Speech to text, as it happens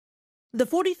The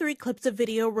 43 clips of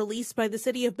video released by the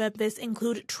city of Memphis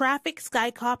include traffic,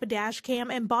 SkyCop, dash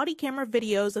cam, and body camera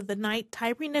videos of the night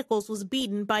Tyre Nichols was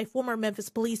beaten by former Memphis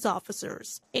police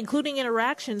officers, including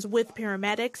interactions with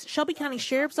paramedics, Shelby County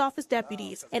Sheriff's Office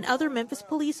deputies, and other Memphis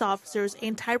police officers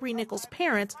and Tyre Nichols'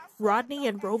 parents, Rodney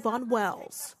and Rovon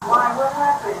Wells. Why? What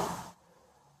happened?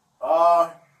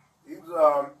 He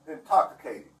was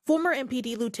intoxicated. Former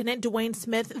MPD Lieutenant Dwayne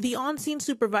Smith, the on-scene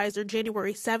supervisor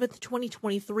January 7th,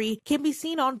 2023, can be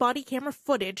seen on body camera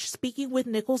footage speaking with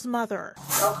Nichols' mother.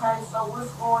 Okay, so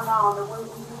what's going on and what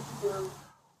we need to do?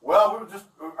 Well, we were just,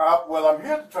 I'm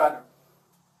here to try to,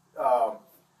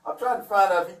 I'm trying to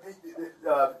find out if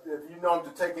you know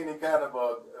him to take any kind of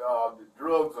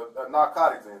drugs or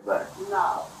narcotics or anything.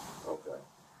 No. Okay.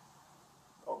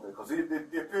 Okay, because it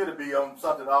appeared to be on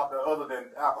something other than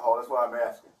alcohol. That's why I'm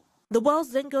asking. The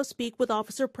Wells then go speak with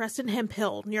Officer Preston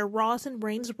Hemphill near Ross and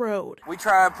Rains Road. We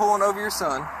tried pulling over your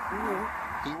son.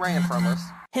 He ran from us.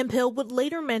 Hemphill would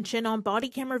later mention on body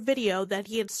camera video that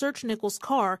he had searched Nichols'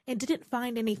 car and didn't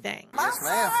find anything. Yes,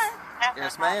 ma'am.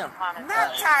 Yes, ma'am.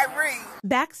 Not Tyree.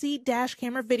 Backseat dash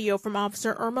camera video from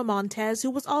Officer Irma Montez, who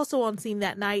was also on scene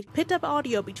that night, picked up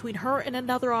audio between her and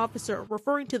another officer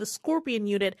referring to the Scorpion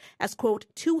unit as, quote,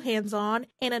 too hands-on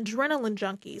and adrenaline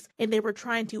junkies, and they were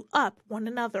trying to up one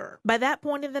another. By that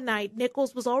point in the night,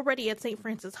 Nichols was already at St.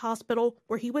 Francis Hospital,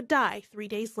 where he would die 3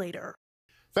 days later.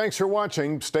 Thanks for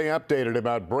watching. Stay updated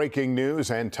about breaking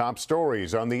news and top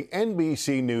stories on the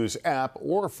NBC News app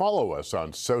or follow us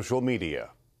on social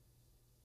media.